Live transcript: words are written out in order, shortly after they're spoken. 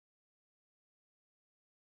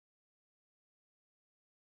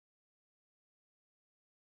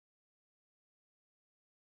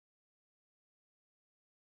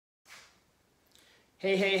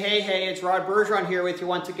Hey, it's Bergeron here with you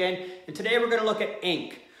once again. And today we're going to look at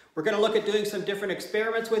ink. We're going to look at doing some different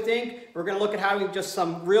experiments with ink. We're going to look at having just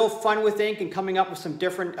some real fun with ink and coming up with some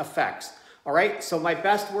different effects. All right, so my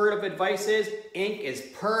best word of advice is ink is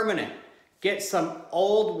permanent. Get some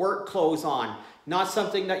old work clothes on, not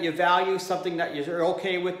something that you value, something that you're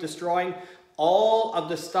okay with destroying. All of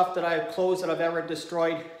the stuff that clothes that I've ever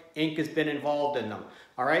destroyed, ink has been involved in them.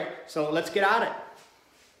 All right, so let's get at it.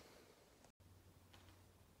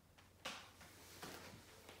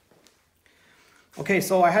 Okay,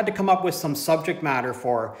 so I had to come up with some subject matter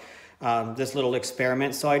for this little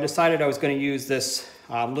experiment. So I decided I was going to use this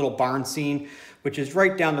little barn scene, which is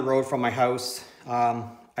right down the road from my house.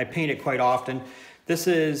 I paint it quite often. This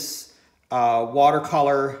is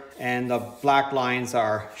watercolor, and the black lines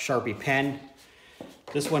are Sharpie pen.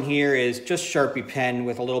 This one here is just Sharpie pen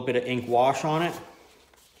with a little bit of ink wash on it.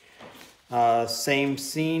 Same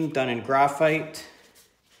scene, done in graphite.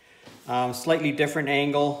 Slightly different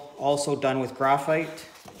angle, also done with graphite.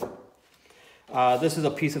 This is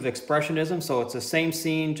a piece of expressionism, so it's the same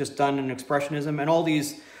scene, just done in expressionism. And all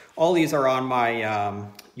these are on my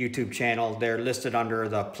YouTube channel. They're listed under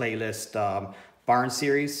the playlist Barn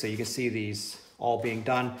Series, so you can see these all being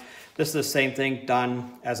done. This is the same thing,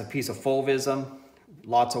 done as a piece of fauvism.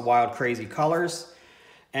 Lots of wild, crazy colors.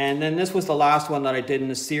 And then this was the last one that I did in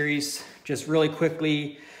the series, just really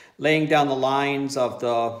quickly laying down the lines of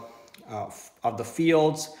the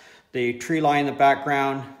fields, the tree line in the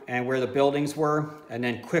background, and where the buildings were, and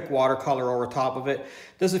then quick watercolor over top of it.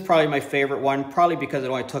 This is probably my favorite one, probably because it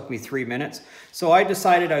only took me 3 minutes. So I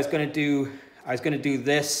decided I was going to do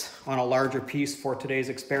this on a larger piece for today's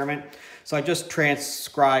experiment. So I just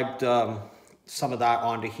transcribed some of that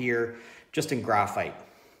onto here, just in graphite.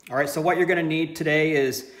 All right, so what you're going to need today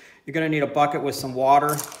is you're going to need a bucket with some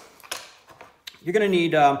water. You're going to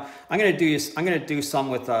need, I'm going to do some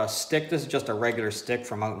with a stick. This is just a regular stick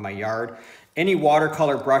from out in my yard. Any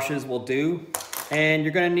watercolor brushes will do. And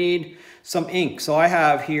you're going to need some ink. So I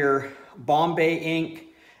have here Bombay ink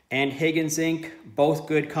and Higgins ink, both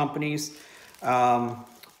good companies. I'm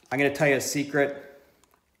going to tell you a secret.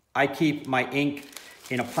 I keep my ink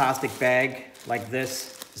in a plastic bag like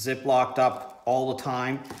this, ziplocked up all the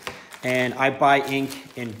time. And I buy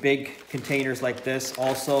ink in big containers like this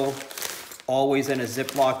also. Always in a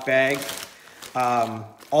Ziploc bag.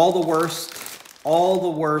 All the worst,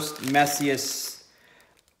 messiest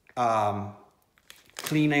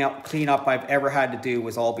cleanup I've ever had to do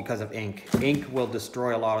was all because of ink. Ink will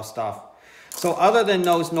destroy a lot of stuff. So other than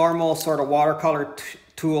those normal sort of watercolor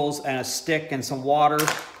tools and a stick and some water,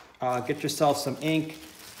 get yourself some ink.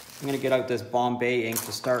 I'm going to get out this Bombay ink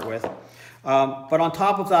to start with. But on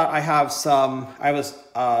top of that, I have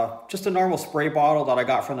just a normal spray bottle that I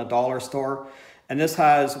got from the dollar store. And this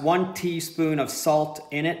has 1 teaspoon of salt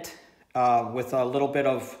in it with a little bit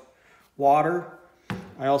of water.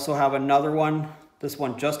 I also have another one. This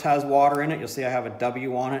one just has water in it. You'll see I have a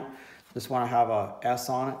W on it. This one I have a S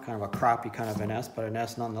on it, kind of a crappy kind of an S, but an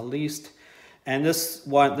S none the least. And this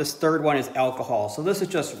third one is alcohol. So this is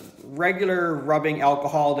just regular rubbing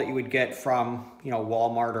alcohol that you would get from,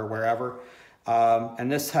 Walmart or wherever.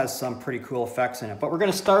 And this has some pretty cool effects in it. But we're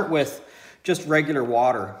going to start with just regular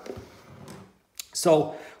water.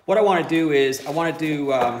 So what I want to do is I want to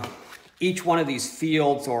do each one of these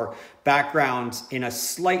fields or backgrounds in a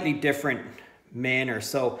slightly different manner.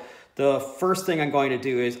 So the first thing I'm going to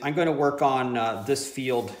do is I'm going to work on this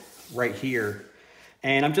field right here.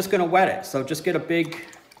 And I'm just going to wet it. So just get a big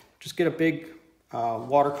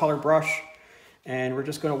watercolor brush, and we're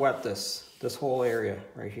just going to wet this whole area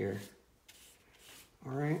right here.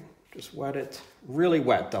 All right, just wet it. Really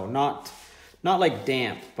wet though, not like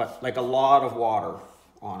damp, but like a lot of water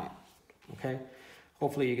on it. Okay,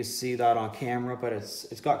 hopefully you can see that on camera, but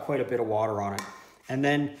it's got quite a bit of water on it. And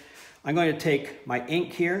then I'm going to take my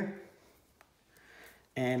ink here,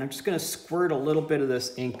 and I'm just going to squirt a little bit of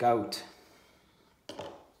this ink out.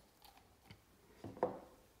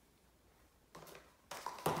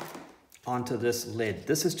 Onto this lid.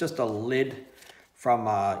 This is just a lid from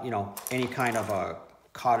any kind of a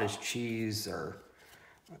cottage cheese or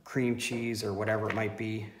cream cheese or whatever it might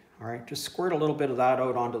be. All right, just squirt a little bit of that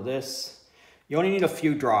out onto this. You only need a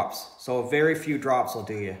few drops, so a very few drops will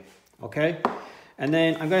do you. Okay, and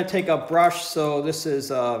then I'm going to take a brush. So this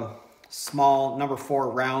is a small number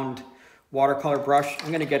 4 round watercolor brush. I'm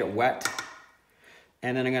going to get it wet,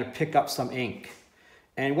 and then I'm going to pick up some ink.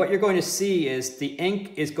 And what you're going to see is the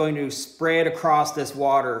ink is going to spray it across this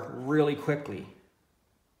water really quickly.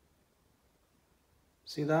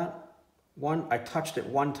 See that? I touched it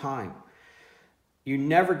 1 time. You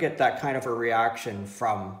never get that kind of a reaction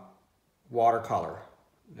from watercolor.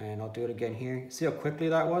 And I'll do it again here. See how quickly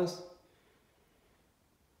that was?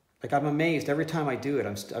 Like, I'm amazed every time I do it.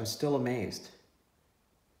 I'm still amazed.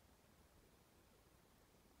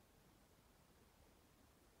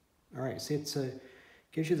 All right, see,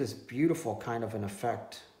 gives you this beautiful kind of an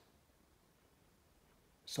effect.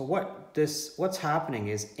 So what's happening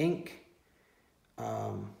is ink,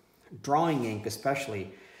 drawing ink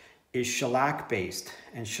especially, is shellac based,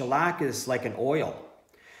 and shellac is like an oil.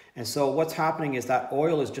 And so what's happening is that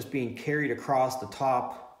oil is just being carried across the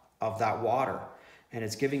top of that water, and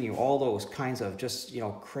it's giving you all those kinds of just,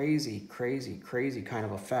 crazy kind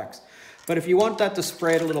of effects. But if you want that to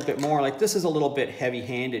spread a little bit more, like this is a little bit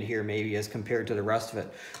heavy-handed here maybe as compared to the rest of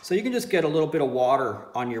it. So you can just get a little bit of water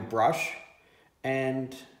on your brush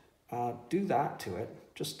and do that to it.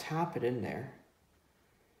 Just tap it in there.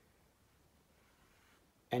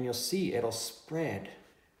 And you'll see it'll spread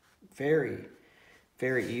very,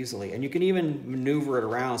 very easily. And you can even maneuver it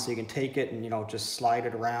around, so you can take it and, just slide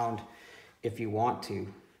it around if you want to.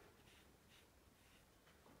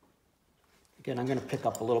 Again, I'm going to pick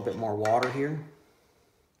up a little bit more water here.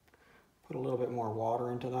 Put a little bit more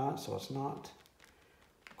water into that so it's not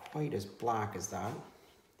quite as black as that.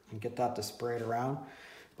 And get that to spread around.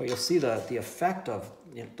 But you'll see the effect of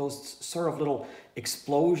those sort of little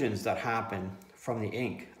explosions that happen from the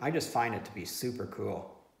ink. I just find it to be super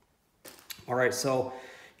cool. All right, so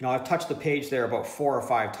I've touched the page there about 4 or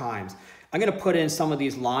 5 times. I'm going to put in some of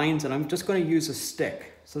these lines, and I'm just going to use a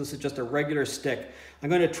stick. So this is just a regular stick. I'm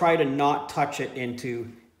going to try to not touch it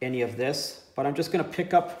into any of this, but I'm just going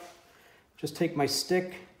to just take my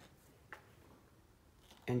stick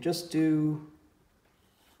and just do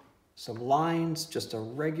some lines, just a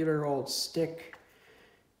regular old stick.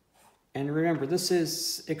 And remember, this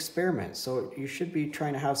is experiment, so you should be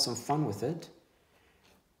trying to have some fun with it.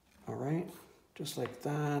 All right, just like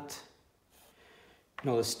that.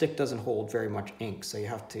 The stick doesn't hold very much ink, so you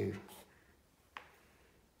have to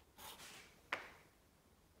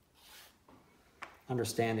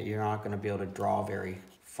understand that you're not going to be able to draw very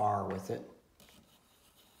far with it.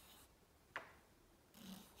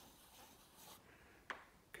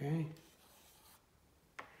 Okay.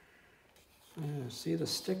 See, the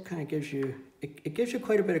stick kind of gives you, it gives you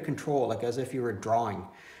quite a bit of control, like as if you were drawing,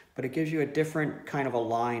 but it gives you a different kind of a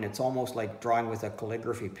line. It's almost like drawing with a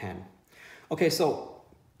calligraphy pen. Okay, so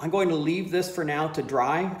I'm going to leave this for now to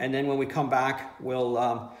dry, and then when we come back,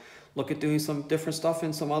 we'll look at doing some different stuff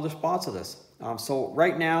in some other spots of this. So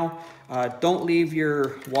right now, don't leave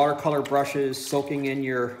your watercolor brushes soaking in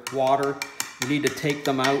your water. You need to take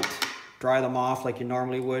them out, dry them off like you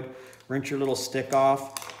normally would, rinse your little stick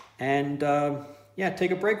off, and yeah,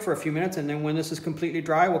 take a break for a few minutes, and then when this is completely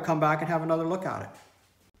dry, we'll come back and have another look at it.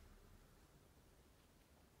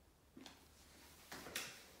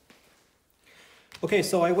 Okay,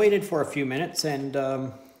 so I waited for a few minutes, and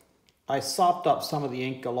I sopped up some of the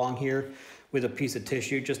ink along here with a piece of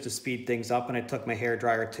tissue just to speed things up, and I took my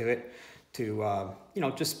hairdryer to it to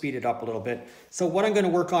just speed it up a little bit. So what I'm going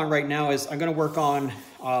to work on right now is I'm going to work on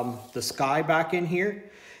the sky back in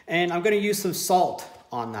here, and I'm going to use some salt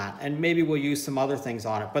on that, and maybe we'll use some other things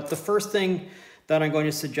on it. But the first thing that I'm going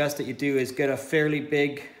to suggest that you do is get a fairly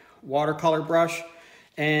big watercolor brush,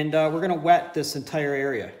 and we're going to wet this entire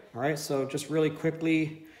area. All right, so just really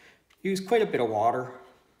quickly use quite a bit of water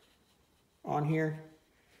on here.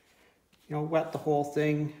 Wet the whole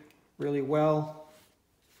thing really well,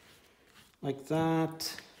 like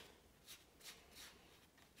that.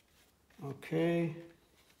 Okay,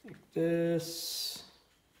 like this.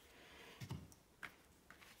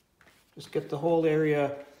 Just get the whole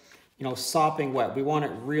area, sopping wet. We want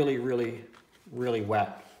it really, really, really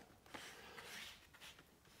wet.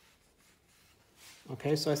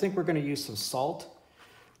 Okay, so I think we're going to use some salt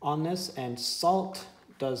on this, and salt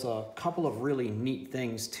does a couple of really neat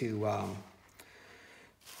things to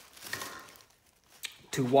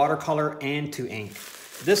watercolor and to ink.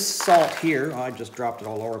 This salt here, I just dropped it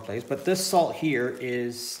all over the place, but this salt here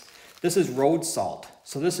this is road salt.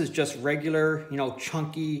 So this is just regular,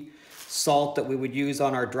 chunky salt that we would use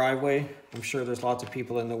on our driveway. I'm sure there's lots of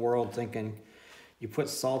people in the world thinking, you put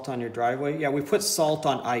salt on your driveway? Yeah, we put salt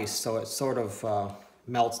on ice, so it sort of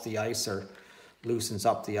melts the ice or loosens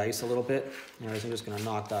up the ice a little bit. Anyways, I'm just going to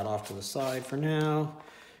knock that off to the side for now.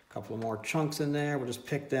 A couple of more chunks in there. We'll just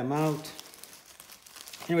pick them out.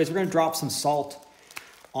 Anyways, we're going to drop some salt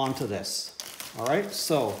onto this. All right,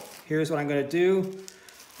 so here's what I'm going to do.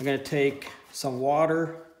 I'm going to take some water,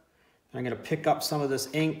 and I'm going to pick up some of this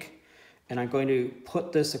ink, and I'm going to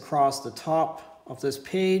put this across the top of this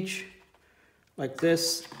page like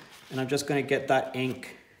this, and I'm just going to get that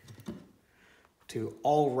ink to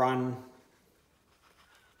all run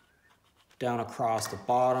down across the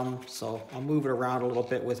bottom. So I'll move it around a little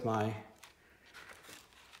bit with my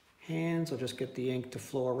hands. I'll just get the ink to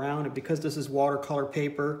flow around. And because this is watercolor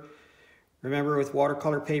paper, remember with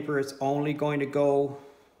watercolor paper, it's only going to go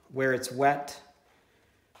where it's wet.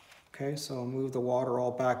 Okay, so I'll move the water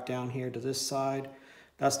all back down here to this side.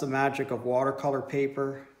 That's the magic of watercolor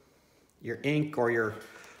paper. Your ink or your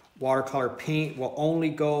watercolor paint will only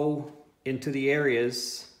go into the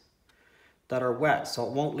areas that are wet, so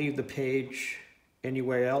it won't leave the page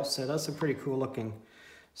anywhere else. So that's a pretty cool looking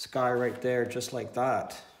sky right there, just like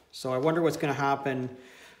that. So I wonder what's going to happen.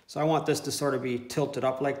 So I want this to sort of be tilted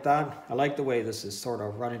up like that. I like the way this is sort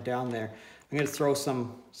of running down there. I'm going to throw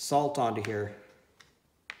some salt onto here,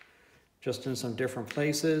 just in some different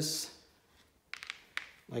places,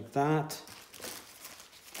 like that.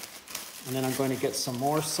 And then I'm going to get some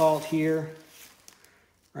more salt here,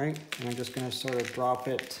 right? And I'm just going to sort of drop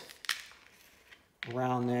it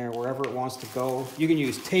around there, wherever it wants to go. You can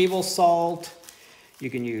use table salt,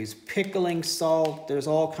 you can use pickling salt. There's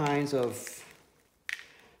all kinds of,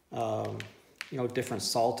 you know, different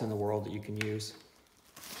salt in the world that you can use.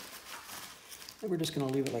 And we're just going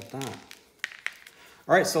to leave it like that.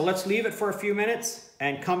 All right, so let's leave it for a few minutes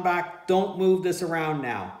and come back. Don't move this around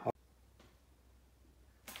now.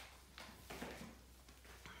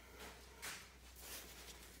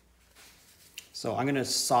 So I'm going to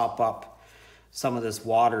sop up some of this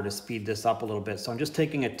water to speed this up a little bit. So I'm just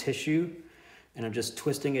taking a tissue and I'm just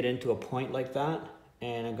twisting it into a point like that.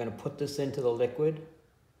 And I'm going to put this into the liquid,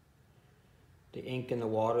 the ink and the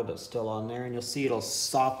water that's still on there. And you'll see it'll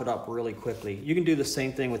sop it up really quickly. You can do the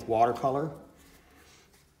same thing with watercolor.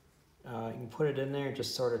 You can put it in there and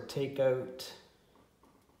just sort of take out,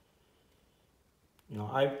 you know,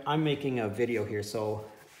 I'm making a video here. So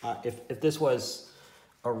if this was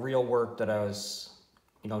a real work that I was,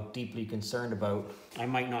 you know, deeply concerned about, I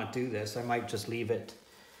might not do this. I might just leave it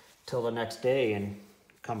till the next day and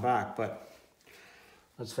come back. But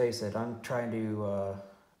let's face it, I'm trying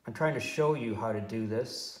to show you how to do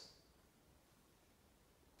this.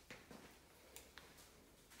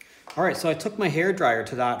 All right, so I took my hairdryer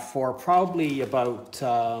to that for probably about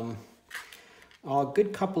a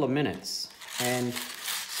good couple of minutes. And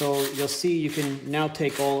so you'll see you can now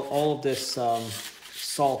take all of this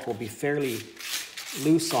salt will be fairly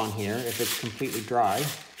loose on here if it's completely dry.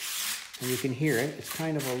 And you can hear it. It's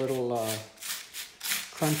kind of a little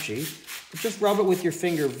crunchy. But just rub it with your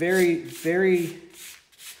finger very, very,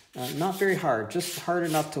 not very hard, just hard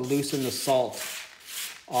enough to loosen the salt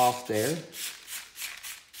off there.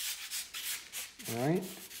 All right.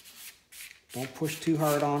 Don't push too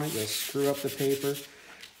hard on it. You'll screw up the paper.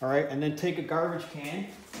 All right, and then take a garbage can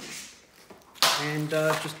and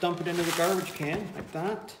just dump it into the garbage can like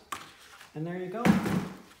that. And there you go.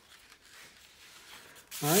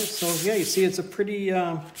 All right, so yeah, you see it's a pretty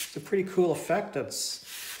cool effect. That's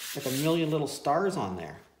like a million little stars on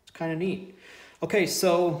there. It's kind of neat. Okay,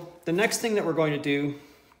 so the next thing that we're going to do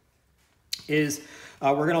is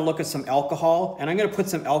we're going to look at some alcohol, and I'm going to put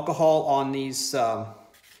some alcohol on these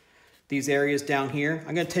areas down here.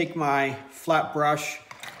 I'm going to take my flat brush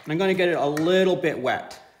and I'm going to get it a little bit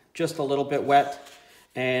wet, just a little bit wet,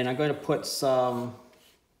 and I'm going to put some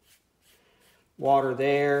water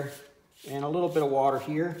there and a little bit of water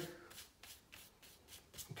here.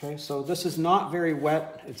 Okay, so this is not very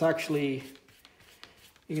wet. It's actually,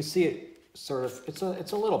 you can see it sort of, it's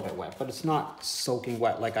a little bit wet, but it's not soaking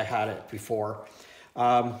wet like I had it before.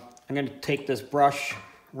 I'm going to take this brush,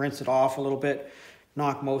 rinse it off a little bit,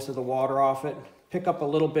 knock most of the water off it, pick up a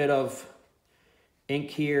little bit of ink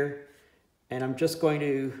here, and I'm just going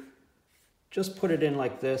to just put it in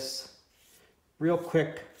like this, real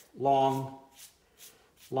quick, long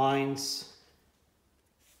lines.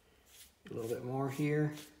 A little bit more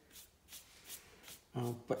here,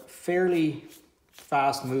 but fairly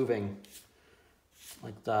fast moving,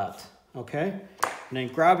 like that. Okay, and then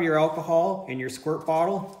grab your alcohol in your squirt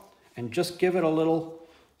bottle and just give it a little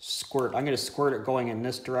squirt. I'm going to squirt it going in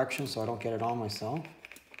this direction so I don't get it on myself.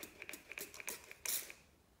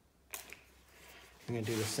 I'm going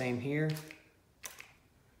to do the same here.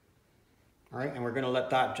 All right, and we're going to let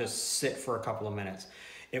that just sit for a couple of minutes.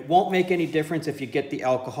 It won't make any difference if you get the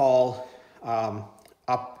alcohol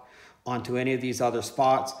up onto any of these other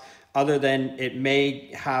spots, other than it may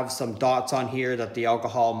have some dots on here that the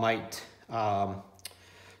alcohol might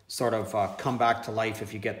sort of come back to life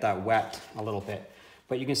if you get that wet a little bit.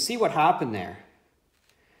 But you can see what happened there.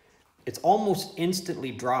 It's almost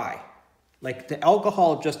instantly dry. Like the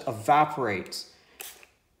alcohol just evaporates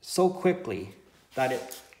so quickly that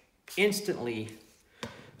it instantly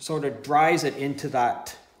sort of dries it into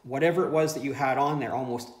that whatever it was that you had on there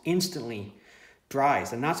almost instantly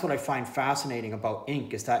dries. And that's what I find fascinating about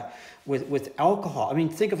ink, is that with alcohol, I mean,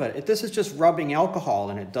 think of it, this is just rubbing alcohol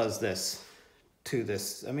and it does this to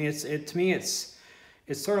this. I mean, to me, it's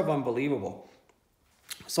sort of unbelievable.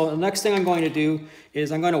 So the next thing I'm going to do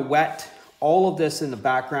is I'm going to wet all of this in the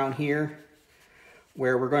background here,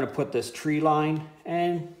 where we're going to put this tree line.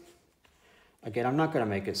 And again, I'm not going to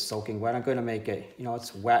make it soaking wet. I'm going to make it, you know,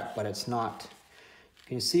 it's wet, but it's not.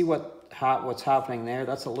 Can you see what's happening there?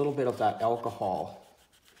 That's a little bit of that alcohol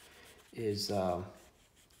is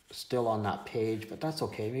still on that page, but that's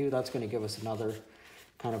okay. Maybe that's going to give us another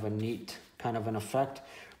kind of a neat kind of an effect.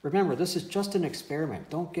 Remember, this is just an experiment.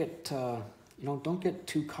 Don't get you know, don't get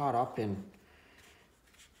too caught up in,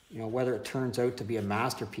 you know, whether it turns out to be a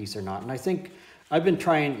masterpiece or not. And I think I've been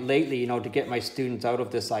trying lately, you know, to get my students out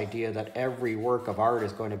of this idea that every work of art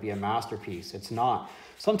is going to be a masterpiece. It's not.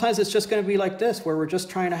 Sometimes it's just going to be like this, where we're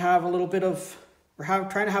just trying to have a little bit of,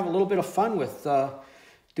 trying to have a little bit of fun with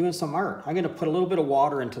doing some art. I'm going to put a little bit of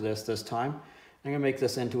water into this time. I'm going to make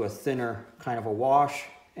this into a thinner kind of a wash.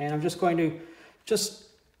 And I'm just going to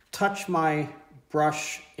touch my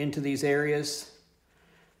brush into these areas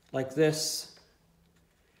like this.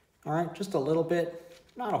 All right, just a little bit,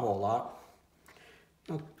 not a whole lot.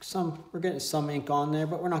 We're getting some ink on there,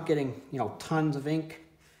 but we're not getting, you know, tons of ink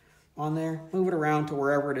on there. Move it around to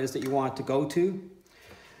wherever it is that you want it to go to.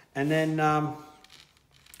 And then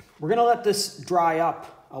we're gonna let this dry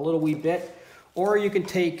up a little wee bit, or you can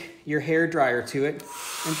take your hair dryer to it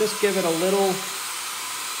and just give it a little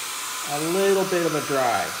bit of a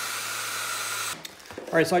dry.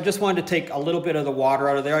 All right, so I just wanted to take a little bit of the water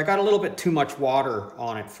out of there. I got a little bit too much water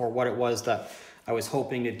on it for what it was that I was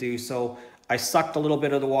hoping to do. So I sucked a little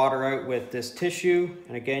bit of the water out with this tissue.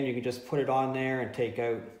 And again, you can just put it on there and take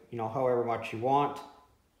out, you know, however much you want.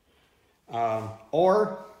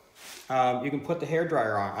 Or you can put the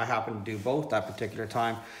hairdryer on. I happen to do both that particular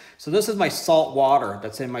time. So this is my salt water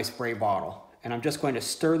that's in my spray bottle. And I'm just going to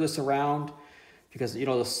stir this around because, you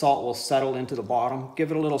know, the salt will settle into the bottom.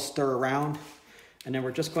 Give it a little stir around. And then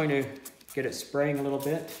we're just going to get it spraying a little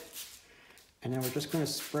bit. And then we're just going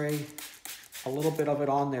to spray a little bit of it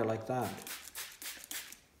on there like that.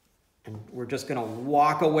 And we're just going to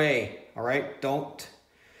walk away, all right? Don't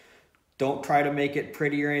try to make it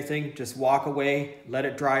pretty or anything. Just walk away, let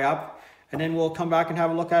it dry up, and then we'll come back and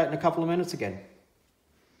have a look at it in a couple of minutes again.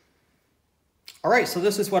 All right, so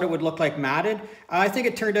this is what it would look like matted. I think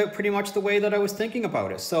it turned out pretty much the way that I was thinking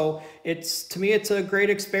about it. So to me, it's a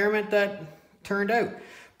great experiment that turned out.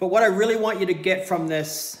 But what I really want you to get from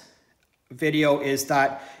this video is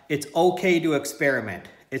that it's okay to experiment.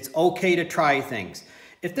 It's okay to try things.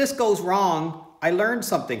 If this goes wrong, I learned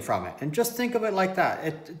something from it. And just think of it like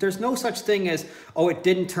that. There's no such thing as, oh, it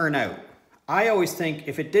didn't turn out. I always think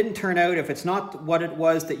if it didn't turn out, if it's not what it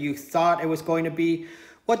was that you thought it was going to be,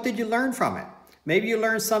 what did you learn from it? Maybe you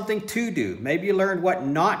learned something to do. Maybe you learned what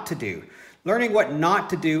not to do. Learning what not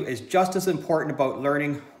to do is just as important about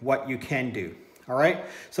learning what you can do. All right.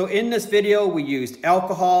 So in this video, we used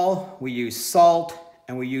alcohol, we used salt,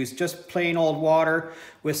 and we used just plain old water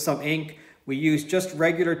with some ink. We used just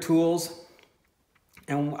regular tools.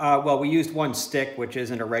 And well, we used one stick, which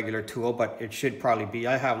isn't a regular tool, but it should probably be.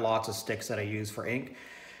 I have lots of sticks that I use for ink.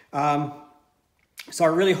 So I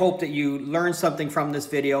really hope that you learned something from this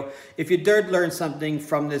video. If you did learn something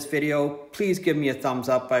from this video, please give me a thumbs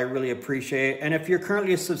up. I really appreciate it. And if you're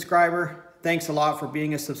currently a subscriber, thanks a lot for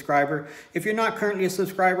being a subscriber. If you're not currently a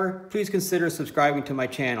subscriber, please consider subscribing to my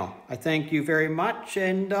channel. I thank you very much,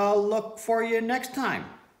 and I'll look for you next time.